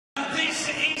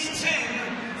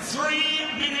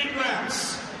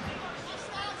rounds.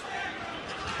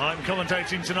 I'm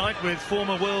commentating tonight with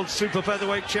former world super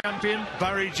featherweight champion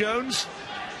Barry Jones.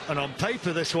 And on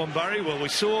paper, this one, Barry, well, we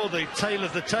saw the tail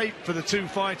of the tape for the two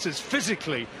fighters.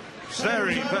 Physically,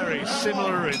 very, very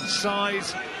similar in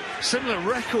size, similar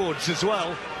records as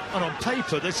well. And on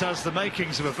paper, this has the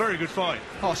makings of a very good fight.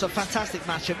 Oh, it's a fantastic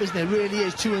matchup, isn't it? It really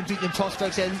is. Two unbeaten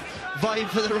prospects and vying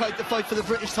for the right to fight for the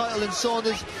British title. And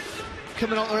Saunders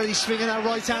coming out already, swinging that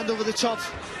right hand over the top.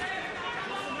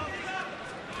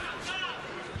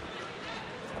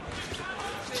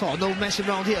 Oh, no messing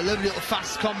around here. Lovely little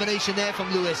fast combination there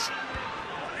from Lewis.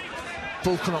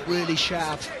 Both come out really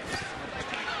sharp.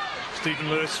 Stephen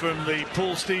Lewis from the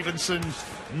Paul Stevenson,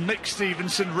 Mick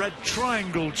Stevenson Red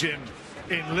Triangle Gym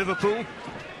in Liverpool.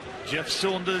 Jeff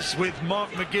Saunders with Mark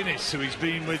McGuinness, who he's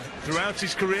been with throughout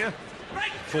his career.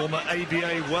 Former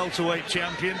ABA welterweight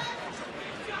champion.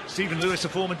 Stephen Lewis, a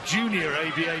former junior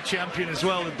ABA champion as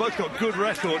well. They've both got good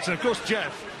records. And of course,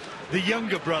 Jeff, the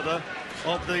younger brother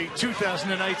of the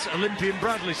 2008 Olympian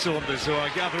Bradley Saunders, who I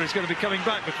gather is going to be coming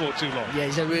back before too long. Yeah,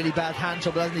 he's a really bad hand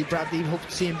trouble, hasn't he, Bradley? Hope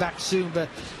to see him back soon, but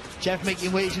Jeff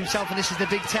making waves himself, and this is the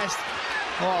big test.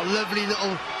 Oh, lovely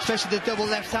little, especially the double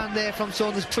left hand there from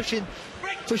Saunders, pushing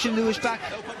Lewis back.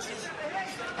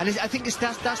 And I think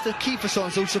that's the key for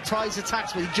Saunders, those surprise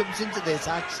attacks where he jumps into the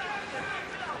attacks.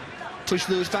 Push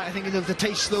Lewis back. I think if the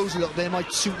pace slows a little bit, it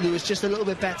might suit Lewis just a little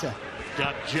bit better.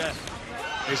 That Jeff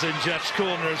is in Jeff's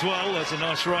corner as well. There's a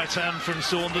nice right hand from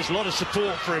Saunders. A lot of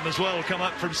support for him as well, come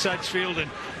up from Sedgefield in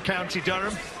County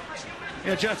Durham.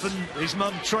 Yeah, Jeff and his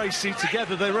mum Tracy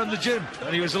together, they run the gym,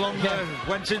 and he was along there,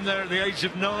 went in there at the age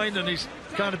of 9, and he's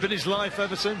kind of been his life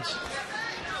ever since.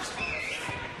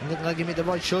 And looking like he made the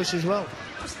right choice as well.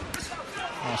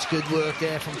 Oh, it's good work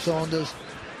there from Saunders.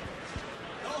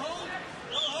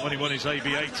 When he won his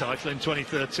ABA title in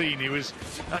 2013, he was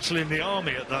actually in the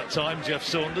army at that time, Jeff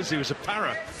Saunders. He was a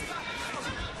para.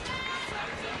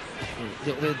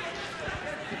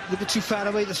 A bit too far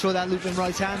away to throw that looping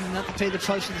right hand, and have to pay the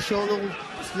price for the shoulder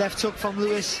left hook from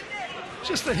Lewis.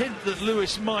 Just a hint that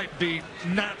Lewis might be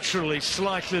naturally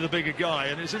slightly the bigger guy,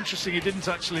 and it's interesting he didn't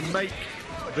actually make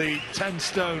the 10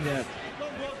 stone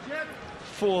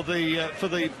for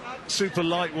the super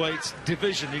lightweight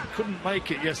division. He couldn't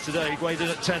make it yesterday. He weighed in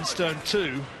at 10 stone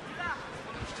 2.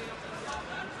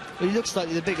 Well, he looks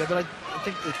slightly the bigger, but I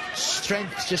think the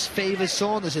strength just favours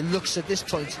Saunders. It looks at this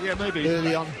point. Yeah, maybe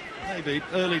early on. Maybe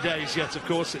early days yet. Of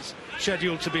course, it's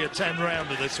scheduled to be a 10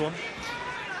 rounder, this one.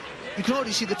 You can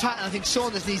already see the pattern. I think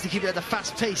Saunders needs to keep it at a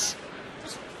fast pace.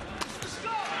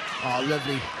 Oh,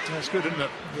 lovely. That's good, isn't it?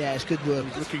 Yeah, it's good work.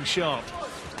 He's looking sharp.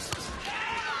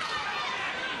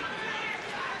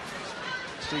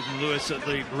 Stephen Lewis at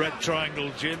the Red Triangle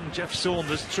Gym. Jeff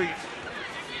Saunders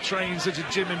trains at a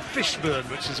gym in Fishburn,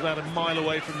 which is about a mile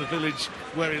away from the village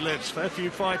where he lives. Fair few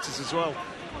fighters as well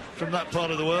from that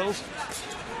part of the world.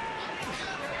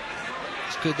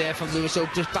 It's good there from Lewis, so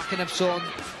just backing up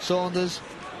Saunders.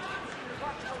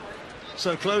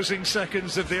 So closing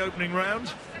seconds of the opening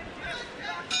round.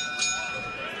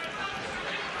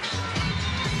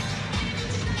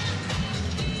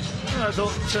 I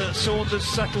thought Saunders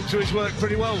settled to his work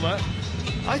pretty well there.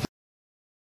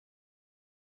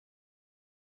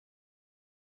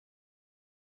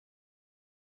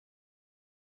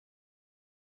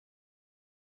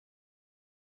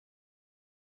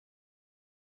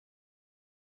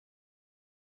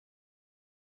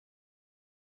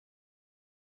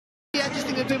 Yeah, I just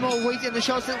think a bit more weight in the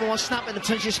shots, a little more snap in the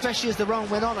punch, especially as the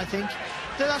round went on. I think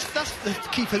that's the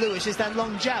key for Lewis, is that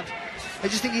long jab. I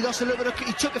just think he lost a little bit of,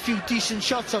 he took a few decent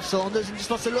shots off Saunders and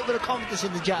just lost a little bit of confidence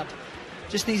in the jab.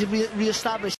 Just needs to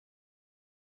re-establish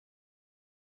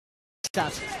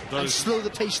that and slow the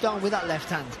pace down with that left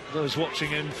hand. Those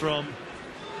watching in from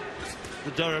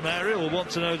the Durham area will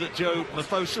want to know that Joe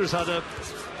Mafosa has had a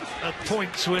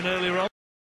points win earlier on,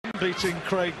 beating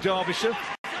Craig Derbyshire.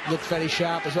 Looked very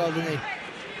sharp as well, didn't he?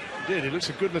 He did. He looks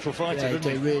a good little fighter, yeah,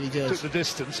 doesn't he? He really does. Took the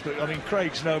distance, but I mean,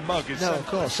 Craig's no mug. He's no, of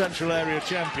course. Central Area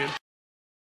champion.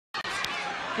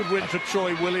 Good win for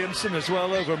Troy Williamson as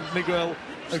well over Miguel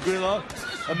Aguilar.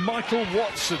 And Michael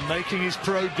Watson making his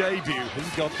pro debut.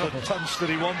 He got the punch that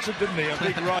he wanted, didn't he? A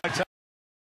big right hand,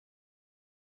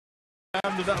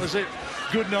 and that was it.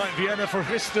 Good night, Vienna, for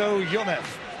Hristo Yonev.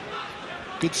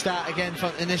 Good start again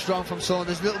in this round from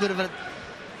Saunders. A little bit of a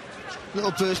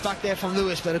little burst back there from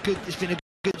Lewis, but it's been a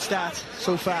good start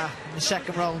so far in the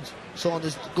second round.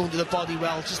 Saunders going to the body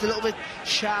well, just a little bit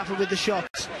sharper with the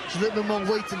shots, just a little bit more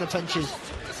weight in the punches.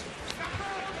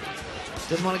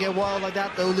 Doesn't want to get wild like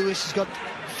that though. Lewis has got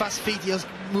fast feet. He'll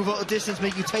move out of distance,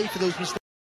 make you pay for those mistakes.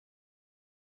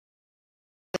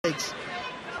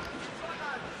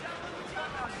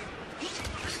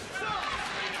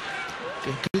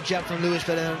 Good jab from Lewis,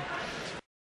 but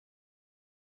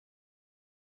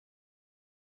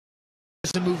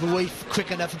doesn't move away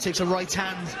quick enough and takes a right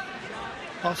hand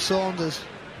off Saunders.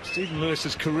 Stephen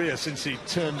Lewis's career since he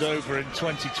turned over in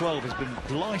 2012 has been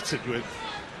blighted with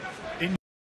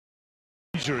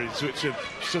injuries, which have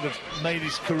sort of made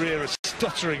his career a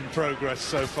stuttering progress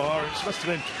so far. It must have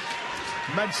been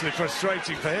immensely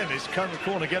frustrating for him. His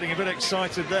corner getting a bit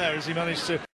excited there as he managed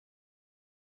to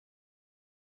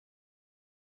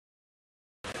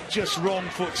just wrong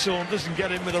foot Saunders and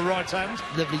get in with a right hand.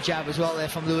 Lovely jab as well there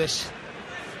from Lewis.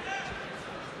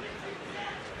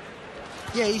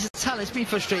 Yeah, he's a talent. It's been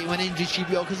frustrating when injuries keep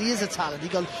you out because he is a talent.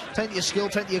 He's got plenty of skill,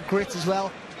 plenty of grit as well.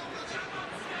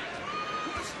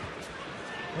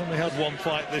 Only had one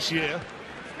fight this year.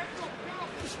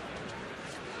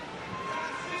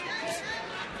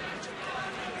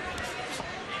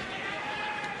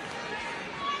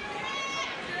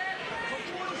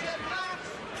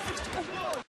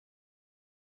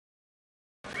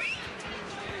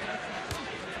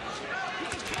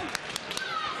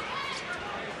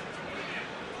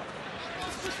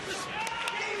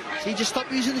 So he just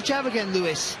stopped using the jab again,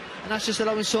 Lewis. And that's just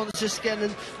allowing Saunders just to get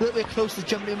a little bit close to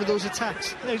jumping in with those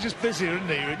attacks. Yeah, he's just busier, isn't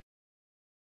he?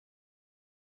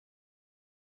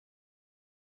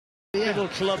 Yeah. Little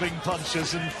clubbing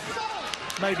punches, and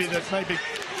maybe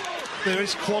there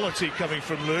is quality coming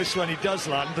from Lewis when he does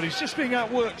land, but he's just being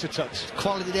outworked a touch.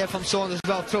 Quality there from Saunders as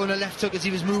well, throwing a left hook as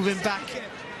he was moving back.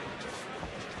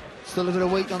 Still a bit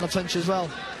of weight on the punch as well.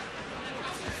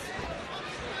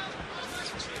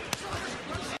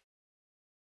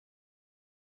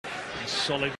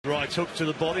 Solid right hook to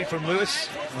the body from Lewis.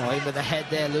 Oh, in with the head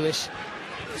there, Lewis.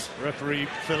 Referee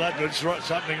Phil Edwards, what's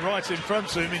happening right in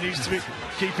front of him. He needs to be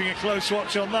keeping a close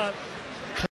watch on that.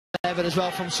 Clever as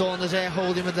well from Saunders there,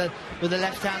 holding with the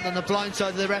left hand on the blind side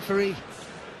of the referee.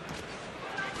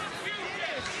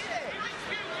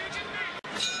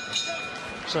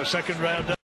 So second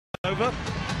round over.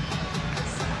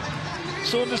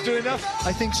 Saunders do enough?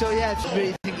 I think so, yeah. I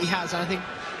really think he has, and I think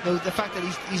the fact that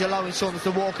he's allowing Saunders to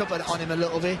walk up on him a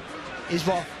little bit is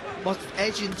what's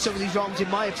edging some of these rounds, in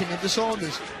my opinion, to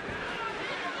Saunders.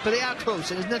 But they are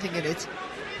close, and there's nothing in it.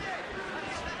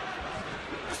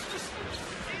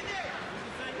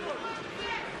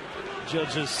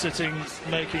 Judges sitting,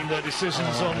 making their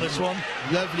decisions on this one.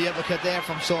 Lovely uppercut there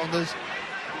from Saunders.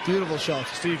 Beautiful shot.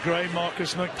 Steve Gray,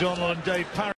 Marcus McDonnell and Dave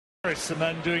Paris, the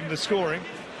men doing the scoring.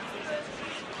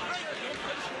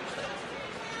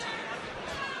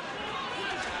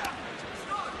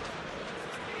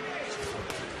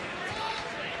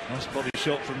 Nice body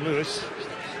shot from Lewis.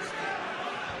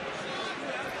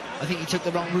 I think he took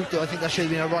the wrong route, though. I think that should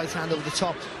have been a right hand over the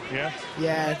top. Yeah?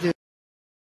 Yeah, dude.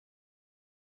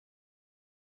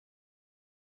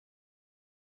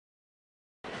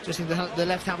 Just think the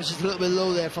left hand was just a little bit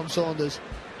low there from Saunders.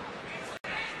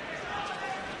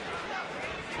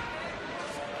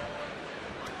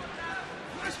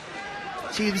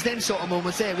 See, there's them sort of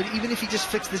moments there, but even if he just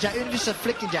flicks the jab, even if it's a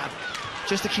flicking jab,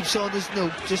 just to keep Saunders,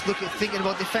 just thinking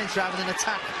about defence rather than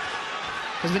attack.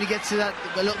 Because when he gets to that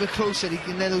a little bit closer, he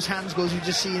can let those hands go, as we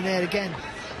just see in there again.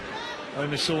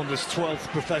 Only Saunders' 12th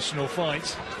professional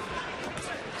fight.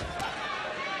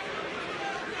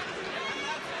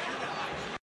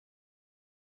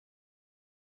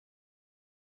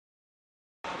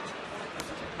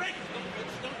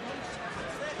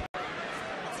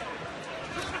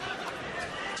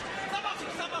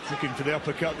 Looking for the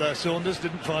uppercut there, Saunders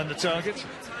didn't find the target.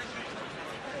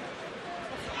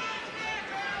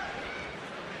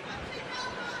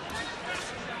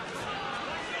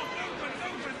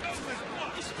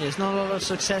 There's not a lot of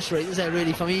success rate, is there,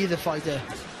 really, from either fighter?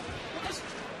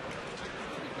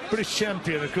 British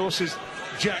champion, of course, is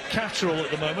Jack Catterall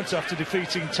at the moment after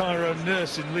defeating Tyrone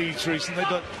Nurse in Leeds recently,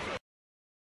 but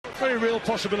very real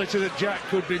possibility that Jack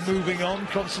could be moving on,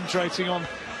 concentrating on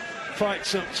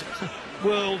fights at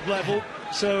world level.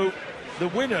 So the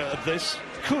winner of this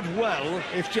could well,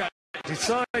 if Jack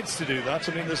decides to do that,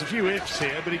 I mean, there's a few ifs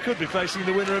here, but he could be facing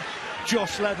the winner of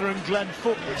Josh Leather and Glenn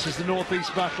Foote, which is the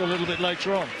North-East battle a little bit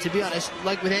later on. To be honest,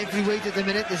 like with every weight at the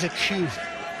minute, there's a queue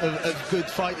of good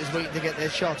fighters waiting to get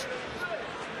their shot.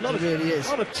 A lot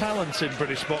of talent in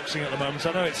British boxing at the moment.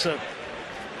 I know it's a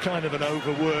kind of an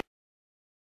overworked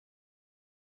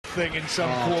thing in some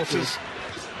quarters,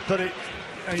 but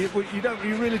you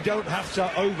really don't have to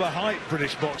overhype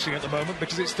British boxing at the moment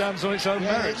because it stands on its own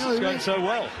merits. It's going so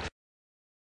well.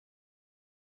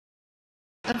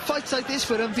 And fights like this,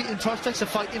 where unbeaten prospects are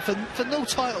fighting for no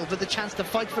title, but the chance to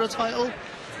fight for a title,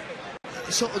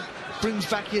 it sort of brings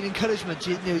back your encouragement,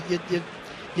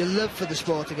 your love for the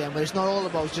sport again, where it's not all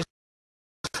about just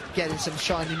getting some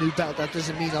shiny new belt. That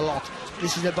doesn't mean a lot.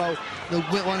 This is about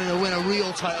wanting to win a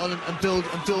real title and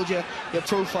build your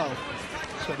profile.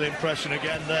 Got the impression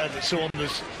again there that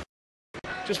Saunders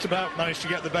just about managed to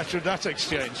get the better of that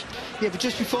exchange. Yeah, but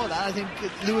just before that, I think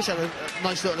Lewis had a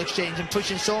nice little exchange and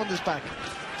pushing Saunders back.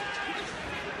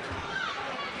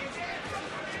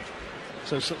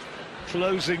 So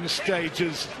closing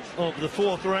stages of the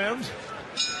fourth round.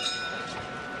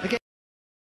 Again,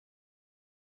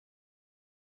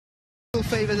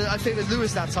 I favoured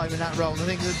Lewis that time in that round. I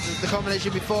think the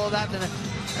combination before that and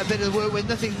a bit of work where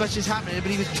nothing much is happening, but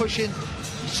he was pushing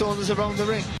Saunders around the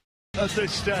ring. At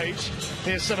this stage,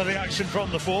 here's some of the action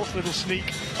from the fourth. Little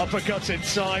sneak uppercut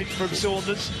inside from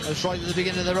Saunders. That's right at the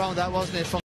beginning of the round, that wasn't it?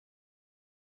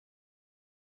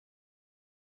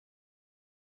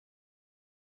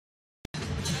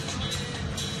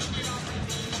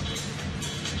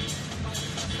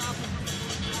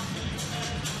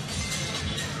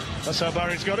 That's how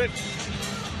Barry's got it.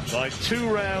 By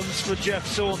 2 rounds for Jeff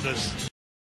Saunders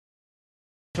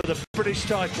for the British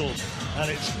title,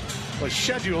 and it's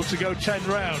scheduled to go 10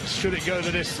 rounds should it go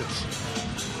the distance.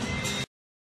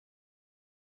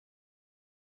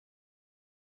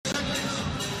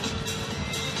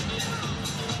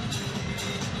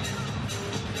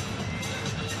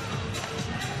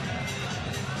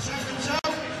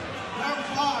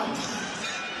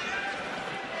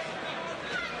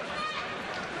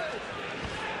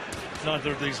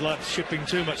 Neither of these lads shipping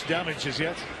too much damage as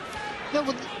yet. No,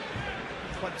 but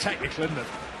quite technical, isn't it?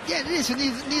 Yeah, it is. And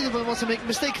neither of them wants to make a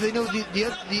mistake. They know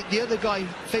the other guy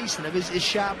facing them is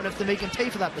sharp enough to make him pay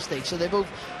for that mistake. So they're both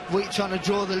trying to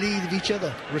draw the lead of each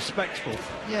other. Respectful.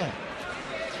 Yeah.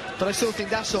 But I still think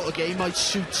that sort of game might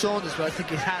suit Saunders, but I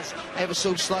think it has ever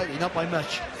so slightly, not by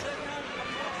much.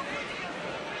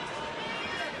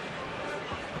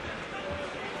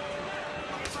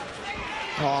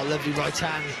 Oh, lovely right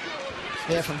hand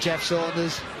there from Jeff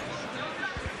Saunders.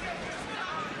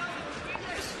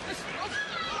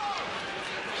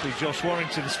 See Josh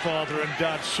Warrington's father and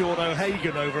dad, Sean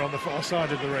O'Hagan, over on the far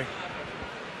side of the ring.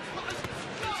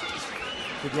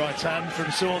 Good right hand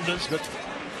from Saunders, but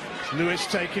Lewis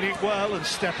taking it well and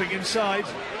stepping inside.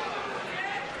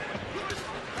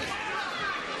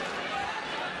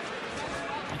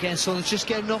 Again, Saunders just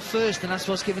getting off first, and that's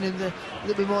what's giving him a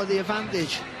little bit more of the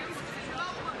advantage.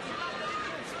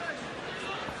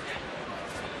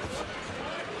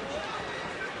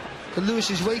 But Lewis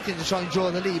is waiting to try and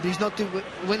draw the lead, but he's not doing.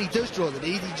 When he does draw the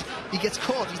lead, he gets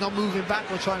caught. He's not moving back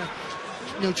or trying to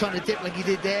dip like he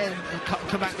did there and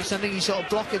come back with something. He's sort of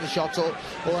blocking the shots or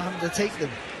having to take them.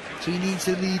 So he needs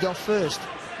to lead off first.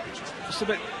 Just a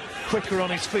bit quicker on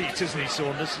his feet, isn't he,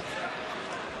 Saunders?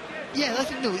 Yeah, I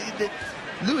think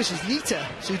Lewis is neater,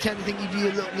 so you tend to think he'd be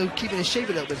keeping his shape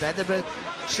a little bit better. But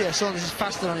yeah, Saunders is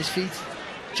faster on his feet,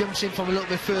 jumps in from a little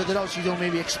bit further out, so you don't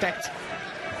maybe expect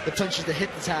the punches to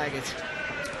hit the target.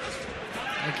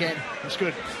 Again, that's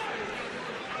good.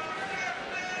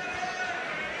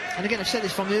 And again, I've said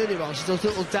this from the earlier rounds, those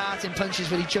little darting punches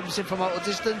where he jumps in from out of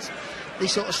distance, they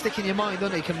sort of stick in your mind,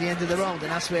 don't they, come the end of the round,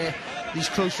 and that's where these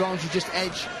close rounds you just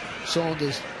edge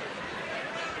Saunders.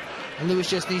 And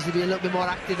Lewis just needs to be a little bit more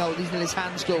active now, letting his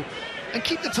hands go. And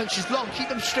keep the punches long, keep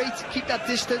them straight, keep that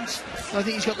distance. I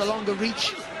think he's got the longer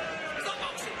reach.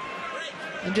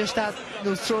 And just that,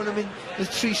 throwing them in with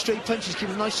 3 straight punches, keep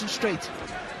them nice and straight.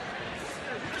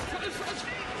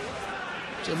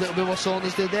 So a little bit what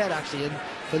Saunders did there, actually, and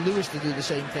for Lewis to do the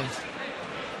same thing.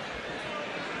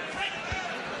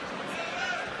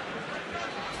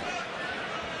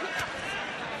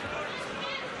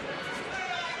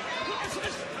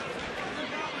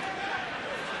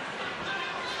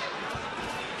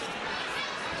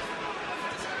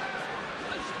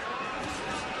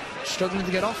 Struggling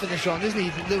to get off in this round, isn't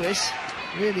he, Lewis?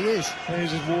 Really is. He's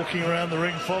just walking around the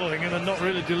ring following him and not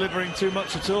really delivering too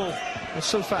much at all. Well,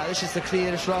 so far this is the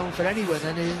clearest round for anyone,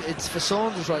 and it's for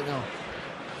Saunders right now.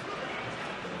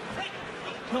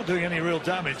 Not doing any real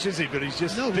damage, is he? But he's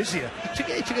just busier. He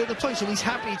took out the points, and he's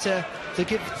happy to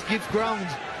give ground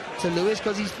to Lewis,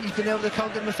 because he's been able to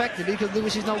counter him effectively, because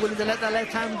Lewis is not willing to let that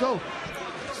left hand go.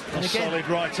 And again, solid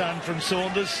right hand from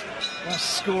Saunders.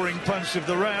 Last scoring punch of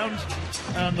the round.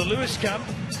 And the Lewis camp,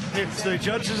 if the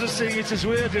judges are seeing it as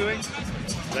we're doing,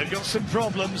 they've got some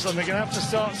problems and they're going to have to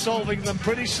start solving them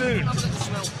pretty soon.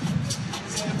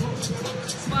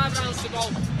 5 rounds to go.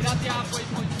 You're at the halfway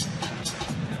point.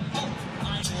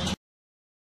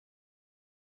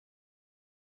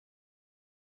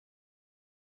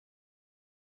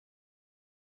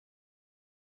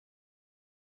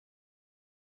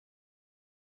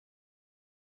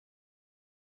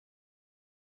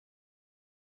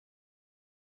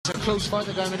 It's a close fight,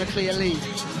 they're going with a clear lead. The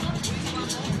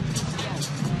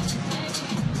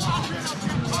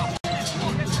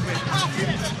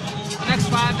next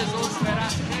 5 is us where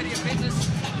area of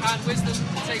fitness and wisdom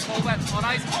take over.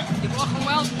 Alright, you're walking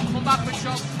well, come back with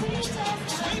shots.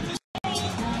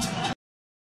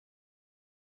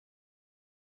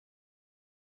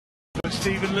 But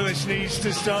Stephen Lewis needs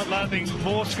to start landing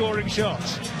more scoring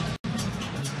shots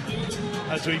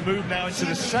as we move now into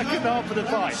the second half of the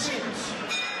fight.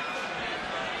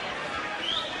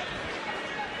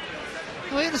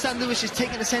 I understand Lewis is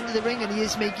taking the centre of the ring and he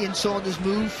is making Saunders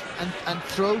move and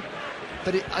throw,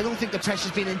 but I don't think the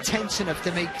pressure's been intense enough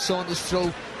to make Saunders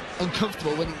throw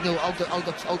uncomfortable when he, out the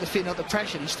fit, out the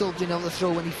pressure. He's still being able to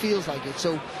throw when he feels like it.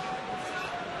 So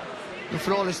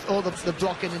for all the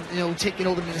blocking and taking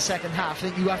over in the second half, I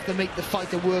think you have to make the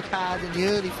fighter work hard in the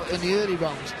early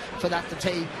rounds for that to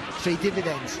pay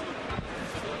dividends.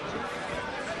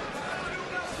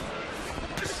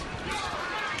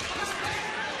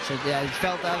 So yeah, he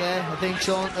felt that there. I think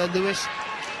Lewis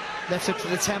left up to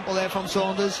the temple there from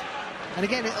Saunders. And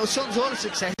again, Saunders' all the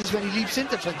success is when he leaps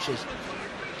into punches.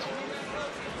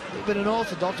 A little bit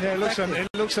unorthodox. Yeah, it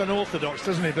looks unorthodox,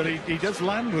 doesn't he? But he does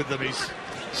land with them. He's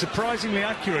surprisingly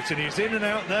accurate, and he's in and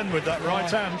out then with that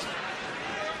right hand.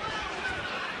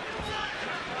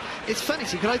 It's funny,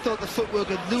 see, because I thought the footwork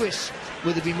of Lewis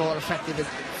would have been more effective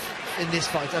in this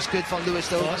fight. That's good for Lewis,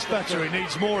 though. That's better. He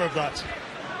needs more of that.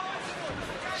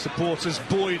 Supporters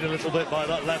buoyed a little bit by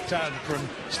that left hand from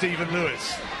Stephen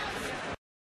Lewis.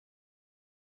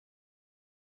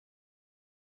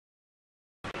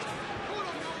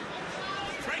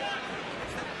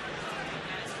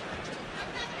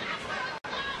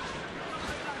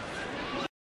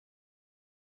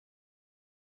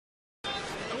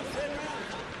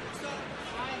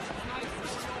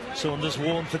 Saunders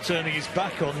warned for turning his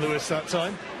back on Lewis that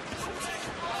time.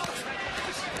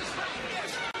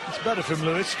 It's better from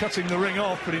Lewis, cutting the ring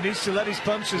off, but he needs to let his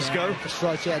punches go. That's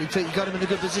right, yeah. He got him in a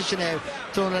good position now,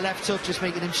 throwing a left hook, just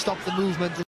making him stop the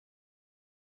movement.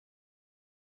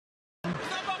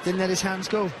 Didn't let his hands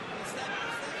go.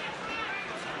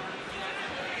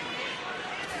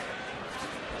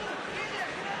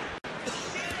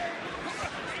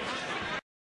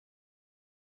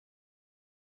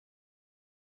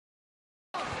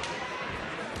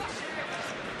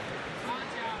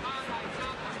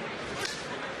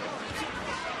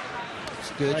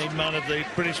 Main man of the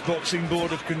British Boxing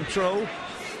Board of Control,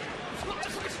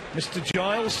 Mr.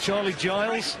 Giles, Charlie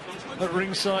Giles, at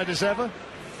ringside as ever.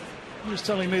 He was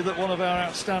telling me that one of our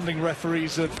outstanding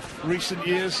referees of recent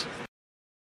years.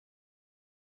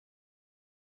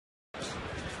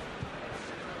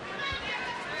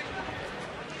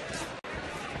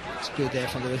 It's good there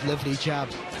from Lewis, lovely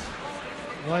jab.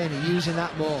 Why isn't he using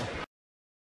that more?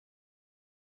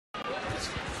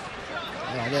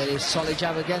 Yeah, there it is, solid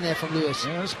jab again there from Lewis.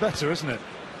 Yeah, that's better, isn't it?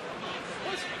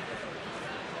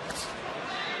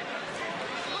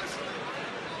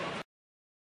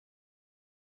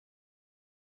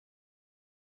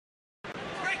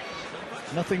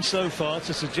 Nothing so far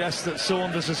to suggest that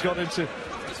Saunders has got into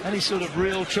any sort of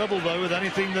real trouble, though, with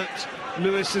anything that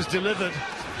Lewis has delivered.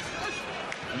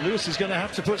 Lewis is going to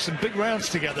have to put some big rounds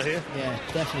together here. Yeah,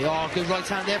 definitely. Oh, good right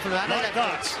hand there from that. Like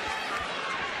that.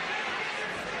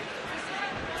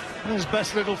 His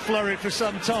best little flurry for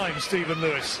some time, Stephen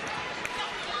Lewis.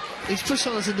 He's put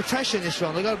Saunders under pressure in this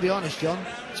round, I've got to be honest, John.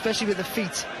 Especially with the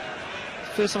feet.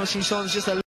 First time I've seen Saunders just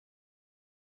a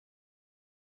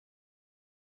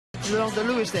around the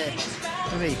Lewis there,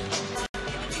 for me.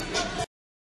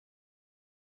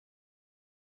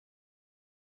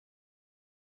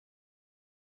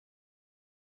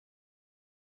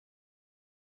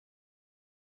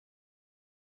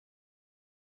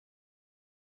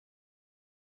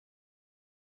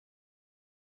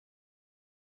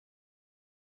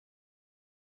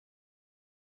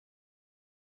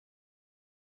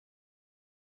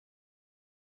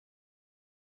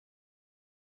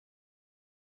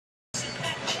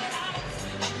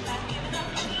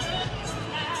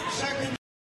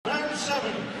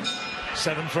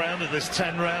 Seventh round of this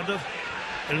 10-rounder.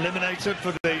 Eliminated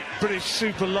for the British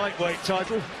super lightweight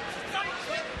title.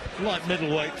 Light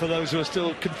middleweight for those who are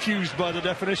still confused by the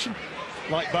definition.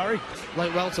 Like Barry.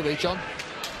 Light welterweight, John.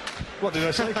 What did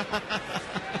I say?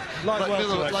 Light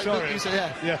welterweight, sorry.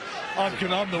 Yeah.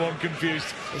 I'm the one confused.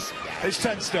 It's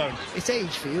 10 stone. It's age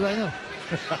for you, I know.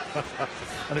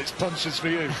 And it's punches for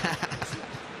you.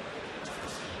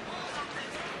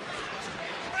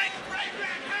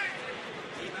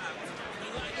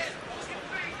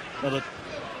 Another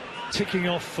ticking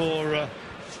off for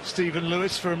Stephen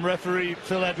Lewis from referee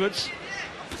Phil Edwards.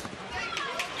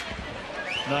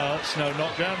 No, it's no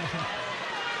knockdown.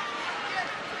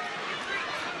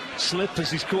 Slip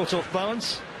as he's caught off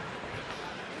balance.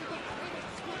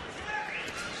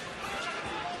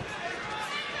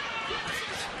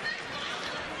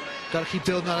 Got to keep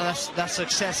building on that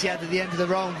success he had at the end of the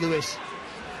round, Lewis.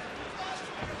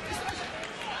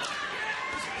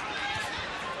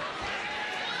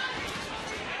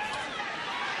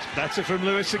 Better from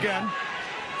Lewis again.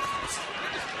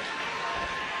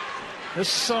 There's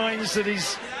signs that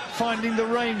he's finding the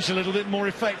range a little bit more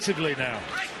effectively now.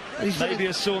 Maybe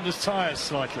as Saunders tires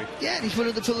slightly. Yeah, and he's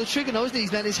willing to pull the trigger now, isn't he?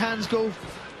 He's letting his hands go.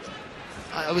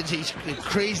 I wouldn't say he's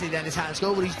crazily letting his hands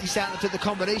go, but he's starting to put the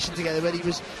combination together where he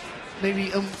was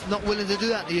maybe not willing to do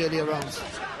that in the earlier rounds.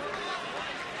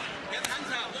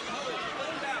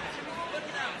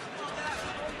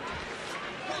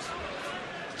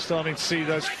 Starting to see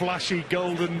those flashy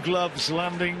golden gloves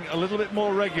landing a little bit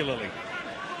more regularly.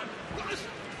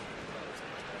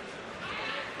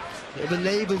 They've been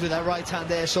labelled with that right hand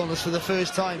there, Saunders, for the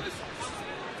first time.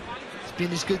 It's been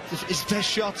his best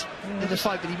shot in the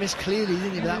fight, but he missed clearly,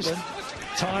 didn't he, with that one?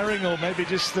 Tiring, or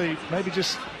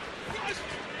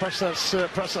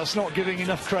perhaps that's not giving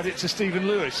enough credit to Stephen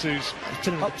Lewis, who's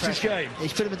upped his game.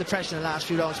 He's put him under pressure in the last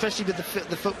few rounds, especially with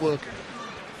the footwork.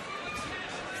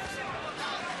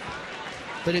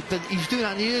 But he was doing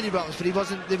that in the early rounds, but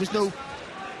there was no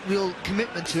real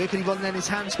commitment to it because he wasn't letting his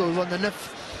hands go. He wasn't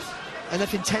enough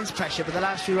intense pressure, but the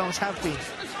last few rounds have been.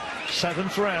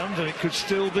 7th round, and it could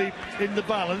still be in the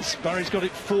balance. Barry's got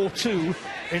it 4-2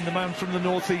 in the man from the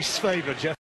northeast's favour,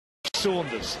 Jeff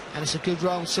Saunders. And it's a good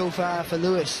round so far for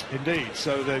Lewis. Indeed,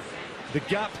 so the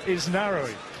gap is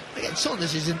narrowing. Again,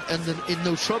 Saunders is in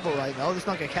no trouble right now. Let's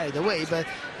not get carried away, but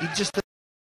he just...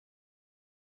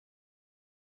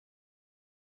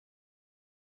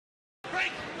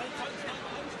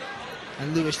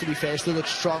 And Lewis, to be fair, still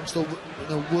looks strong, still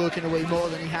working away more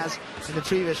than he has in the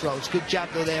previous rounds. Good jab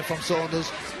though there from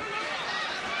Saunders.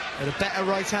 And a better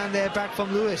right hand there back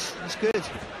from Lewis. That's good.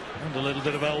 And a little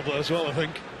bit of elbow as well, I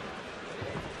think.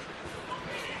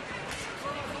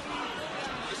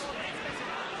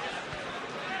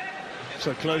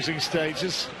 So closing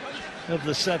stages of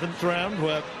the 7th round,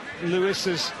 where Lewis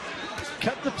has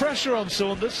kept the pressure on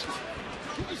Saunders.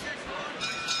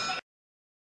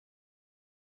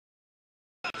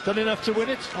 Done enough to win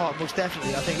it? Oh, most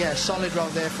definitely. I think, yeah, solid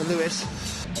round there for Lewis.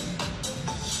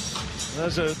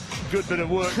 There's a good bit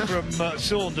of work from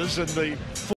Saunders, and the...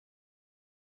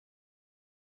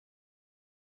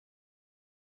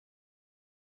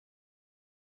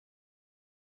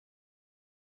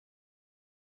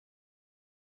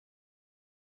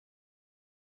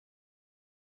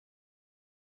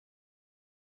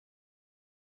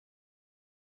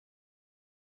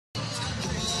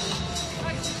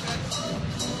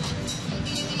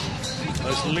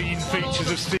 Those lean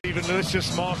features of Stephen Lewis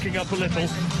just marking up a little.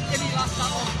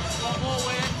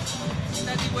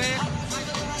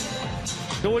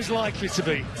 Always likely to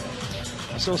be.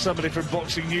 I saw somebody from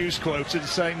Boxing News quoted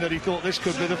saying that he thought this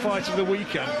could be the fight of the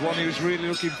weekend, one he was really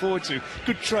looking forward to.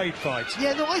 Good trade fight.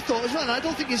 Yeah, no, I thought as well. I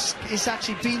don't think it's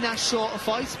actually been that sort of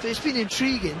fight, but it's been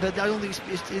intriguing, but I don't think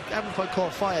it hasn't quite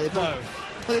caught fire. Well,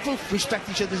 they both respect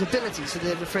each other's abilities, so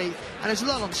they're afraid. And there's a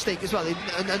lot on stake as well. They've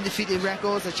undefeated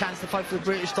records, a chance to fight for the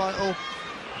British title.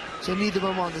 So neither of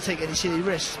them want to take any silly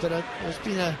risks. But it's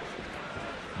been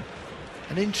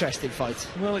an interesting fight.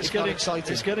 Well, it's getting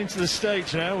exciting. It's getting to the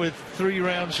stage now with 3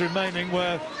 rounds remaining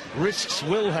where risks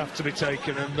will have to be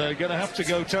taken, and they're going to have to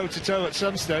go toe-to-toe at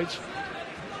some stage.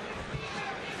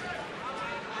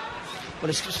 Well,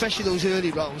 especially those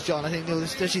early rounds, John. I think,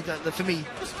 especially for me,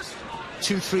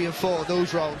 2, 3 and 4,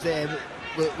 those rounds there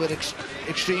were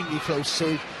extremely close,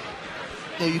 so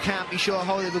you can't be sure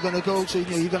how they were going to go, so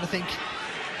you're going to think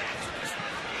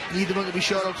neither one to be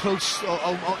sure how close,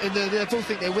 they both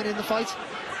think they're winning the fight,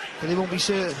 but they won't be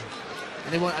certain,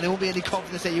 and there won't be any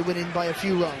confidence that you're winning by a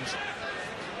few rounds.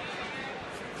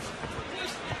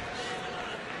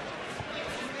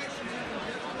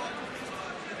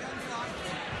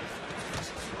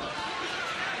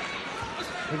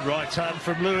 Good right hand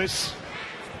from Lewis.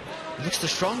 He looks the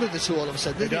stronger of the two all of a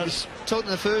sudden. He does. Told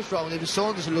in the first round, it was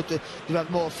Saunders who looked to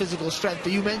have more physical strength.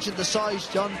 But you mentioned the size,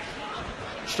 John.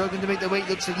 Struggling to make the weight,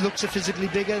 looks physically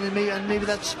bigger than me, and maybe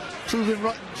that's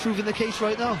proving the case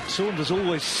right now. Saunders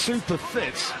always super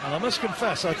fit, and I must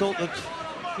confess, I thought that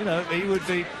he would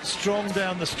be strong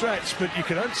down the stretch, but you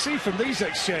can see from these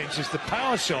exchanges the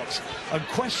power shots,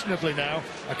 unquestionably now,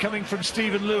 are coming from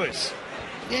Stephen Lewis.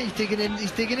 Yeah, he's digging in,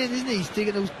 isn't he? He's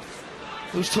digging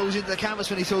those toes into the canvas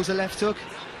when he throws the left hook.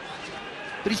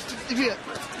 But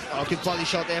Oh, good body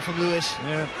shot there from Lewis.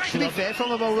 Yeah. To be fair,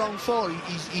 from about round 4,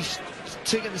 he's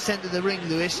taking the centre of the ring,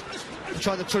 Lewis, and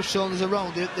trying to push Saunders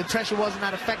around. The pressure wasn't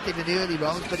that effective in the early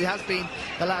rounds, but it has been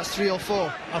the last 3 or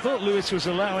 4. I thought Lewis was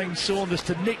allowing Saunders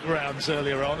to nick rounds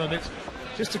earlier on, and it's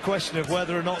just a question of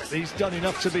whether or not he's done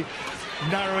enough to be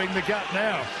narrowing the gap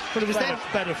now. But it was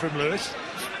better from Lewis.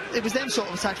 It was them sort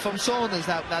of attacks from Saunders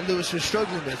that Lewis was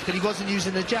struggling with, because he wasn't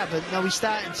using the jab, but now he's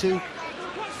starting to.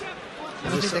 I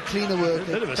think the cleaner work,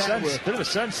 bit of a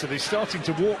sense that he's starting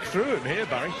to walk through him here,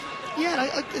 Barry. Yeah,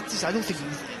 I don't think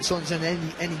Saunders in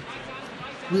any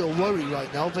real worry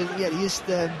right now, but yeah, he's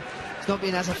not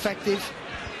being as effective.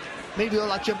 Maybe all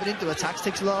that jumping into attacks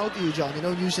takes a lot out of you, John. You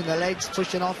know, using the legs,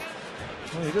 pushing off.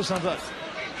 Well, he does have that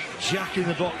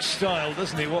jack-in-the-box style,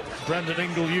 doesn't he? What Brandon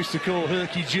Ingle used to call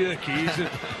herky-jerky.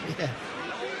 Yeah.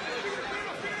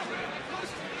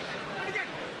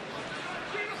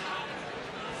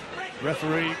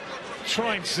 Referee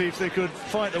trying to see if they could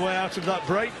fight their way out of that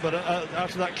break, but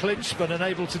out of that clinch, but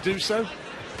unable to do so.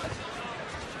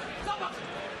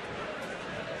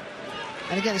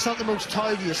 And again, it's not the most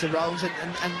tidiest of rounds,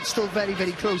 and still very,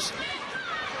 very close.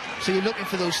 So you're looking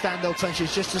for those standout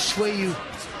punches just to sway you.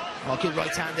 Oh, good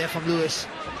right hand there from Lewis.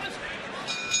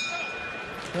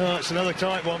 Oh, it's another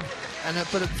tight one. And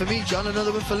but for me, John,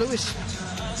 another one for Lewis.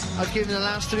 I've given the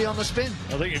last 3 on the spin.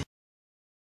 I think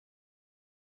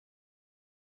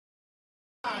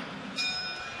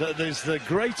that there's the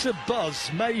greater buzz,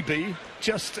 maybe,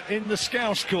 just in the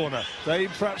Scouse corner. They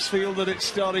perhaps feel that it's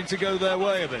starting to go their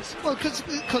way a bit. Well,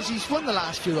 because he's won the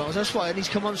last few rounds, that's why, and he's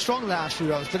come on strong the last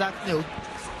few rounds. But that, you know,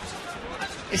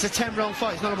 it's a 10-round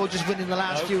fight. It's not about just winning the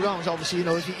last few rounds. Obviously, you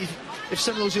know, if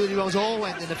some of those early rounds all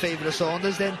went in the favour of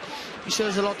Saunders, then he still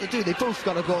has a lot to do. They both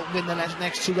got to go out and win the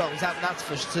next 2 rounds. That's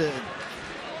for certain.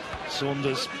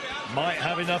 Saunders might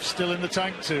have enough still in the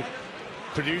tank to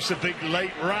produce a big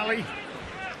late rally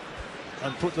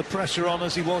and put the pressure on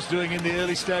as he was doing in the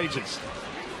early stages.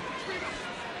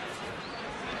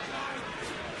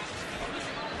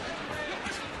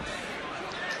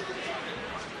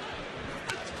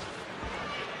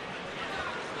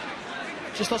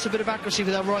 Just lost a bit of accuracy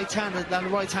with that right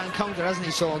hand counter, hasn't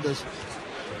he, Saunders?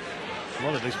 A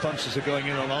lot of these punches are going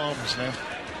in on arms now.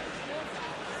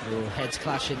 Oh, heads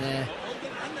clashing there.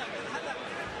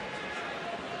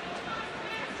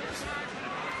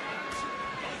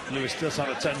 Lewis does have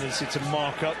a tendency to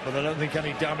mark up, but I don't think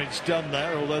any damage done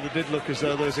there, although they did look as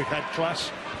though there was a head clash.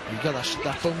 You've got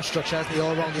that bone structure, hasn't he,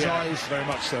 all around his eyes? Very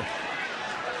much so.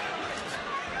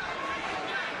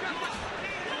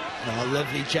 Oh,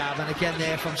 lovely jab, and again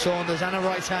there from Saunders, and a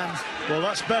right hand. Well,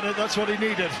 that's better, that's what he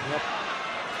needed. Yep.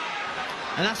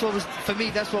 And that's what was, for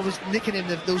me, that's what was nicking him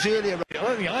those earlier rounds. I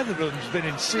don't think either of them's been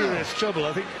in serious trouble.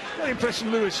 I think my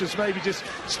impression Lewis was maybe just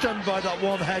stunned by that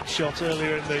one headshot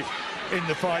earlier in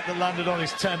the fight that landed on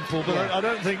his temple, but I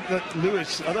don't think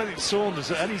Saunders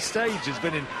at any stage has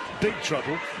been in big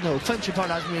trouble. No, punching power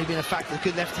hasn't really been a factor.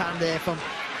 Good left hand there from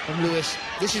Lewis.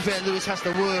 This is where Lewis has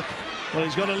to work. Well,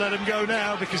 he's got to let him go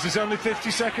now because there's only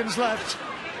 50 seconds left.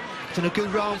 It's been a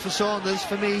good round for Saunders,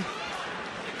 for me.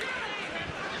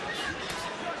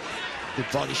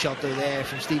 Good body shot though there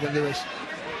from Stephen Lewis.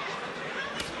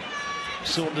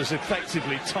 Saunders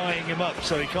effectively tying him up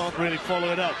so he can't really follow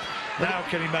it up. Now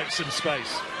can he make some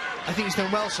space? I think he's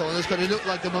done well, Saunders, because it looked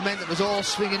like the momentum was all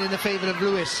swinging in the favour of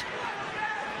Lewis.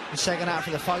 The second half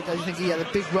of the fight, I think he had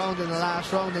a big round in the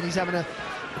last round, and he's having a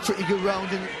pretty good round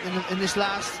in this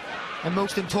last and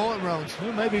most important round.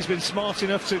 Well, maybe he's been smart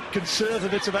enough to conserve a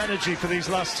bit of energy for these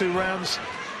last 2 rounds,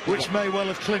 which may well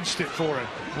have clinched it for him.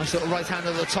 Nice little right hand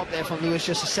over the top there from Lewis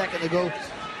just a second ago.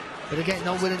 But again,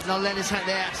 not letting his hand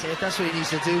there. That's what he needs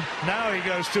to do. Now he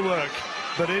goes to work.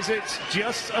 But is it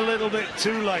just a little bit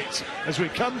too late as we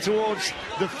come towards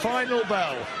the final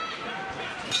bell?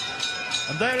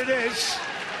 And there it is.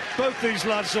 Both these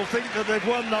lads will think that they've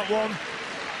won that one.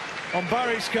 On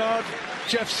Barry's card,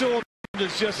 Jeff Saunders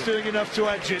just doing enough to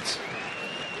edge it.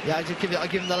 Yeah, I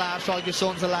give him the last round. I give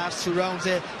Saunders the last 2 rounds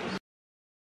there.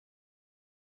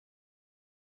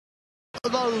 A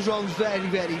lot of those rounds very,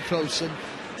 very close,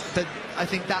 but I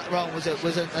think that round was a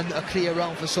clear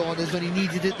round for Saunders when he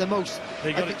needed it the most.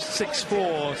 He got it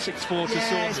 6-4 to Saunders.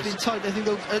 Yeah, it's been tight. I think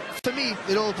for me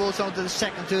it all boils down to the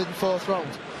 2nd, 3rd and 4th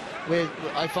round, where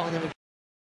I found him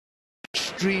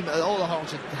extreme. All the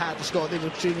rounds had to score. They were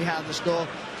extremely hard to score.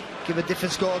 Give a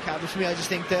different scorecard. But for me, I just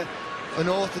think that an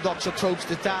orthodox approach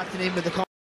to darting in with the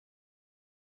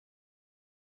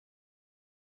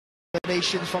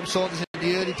combinations from Saunders in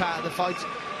the early part of the fight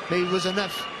maybe was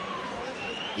enough.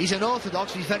 He's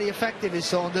unorthodox, he's very effective in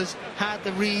Saunders, hard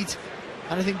to read,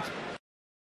 and I think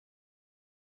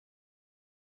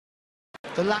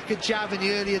the lack of jab in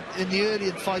the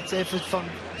earlier fight there from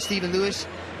Stephen Lewis,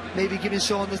 maybe giving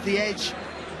Saunders the edge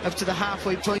up to the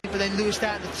halfway point, but then Lewis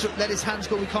started to let his hands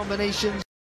go with combinations.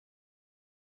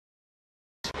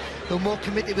 They were more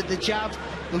committed with the jab.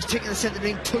 He was taking the centre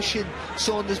ring, pushing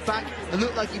Saunders back. It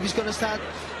looked like he was going to start.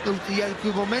 He had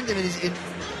good momentum in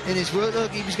his work.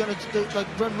 Look, he was going to like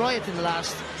run riot in the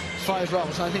last 5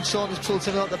 rounds. And I think Saunders pulled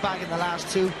something out the bag in the last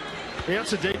 2. He had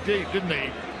to dig deep, didn't he?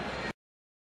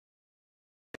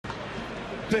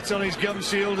 Bit on his gum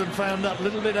shield and found that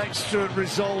little bit extra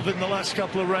resolve in the last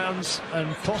couple of rounds,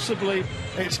 and possibly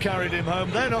it's carried him home.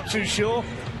 They're not too sure.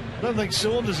 I don't think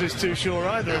Saunders is too sure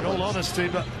either, in all honesty.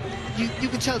 But you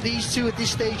can tell these two at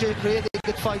this stage of their career, they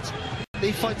could fight.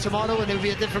 They fight tomorrow and it'll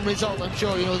be a different result, I'm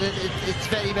sure. You know, it's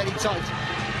very, very tight.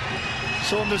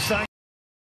 Saunders thanks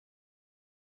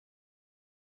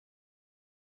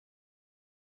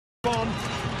on,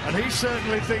 and he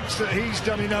certainly thinks that he's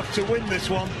done enough to win this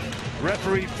one.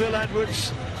 Referee Phil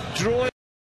Edwards drawing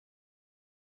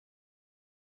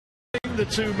the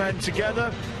two men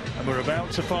together, and we're about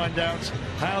to find out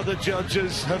how the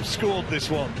judges have scored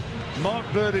this one. Mark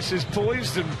Burdiss is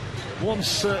poised, and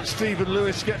once Stephen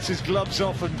Lewis gets his gloves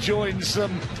off and joins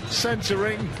them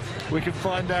centering, we can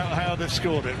find out how they've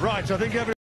scored it. Right, I think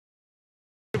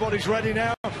everybody's ready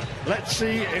now. Let's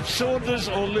see if Saunders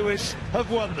or Lewis have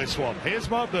won this one. Here's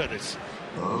Mark Burdiss.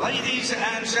 Ladies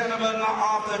and gentlemen,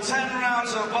 after 10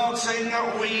 rounds of boxing,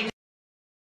 we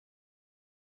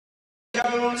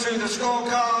go to the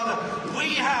scorecard.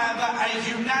 We have a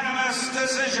unanimous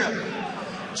decision.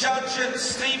 Judge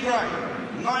Steve Gray,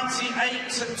 98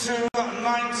 to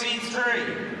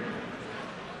 93.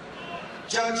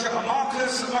 Judge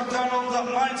Marcus McDonald,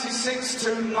 96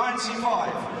 to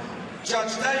 95.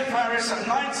 Judge Dave Harris,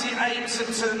 98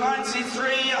 to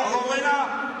 93. The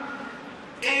winner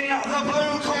in the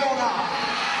blue corner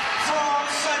from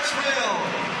Sedgefield,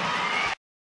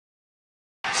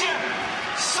 Jeff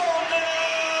Saunders.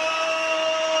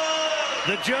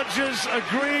 The judges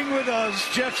agreeing with us.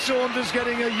 Jeff Saunders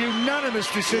getting a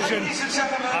unanimous decision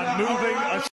and moving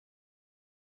a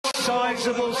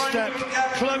sizable step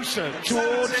closer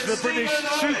towards the British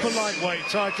super lightweight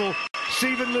title.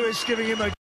 Stephen Lewis giving him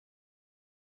a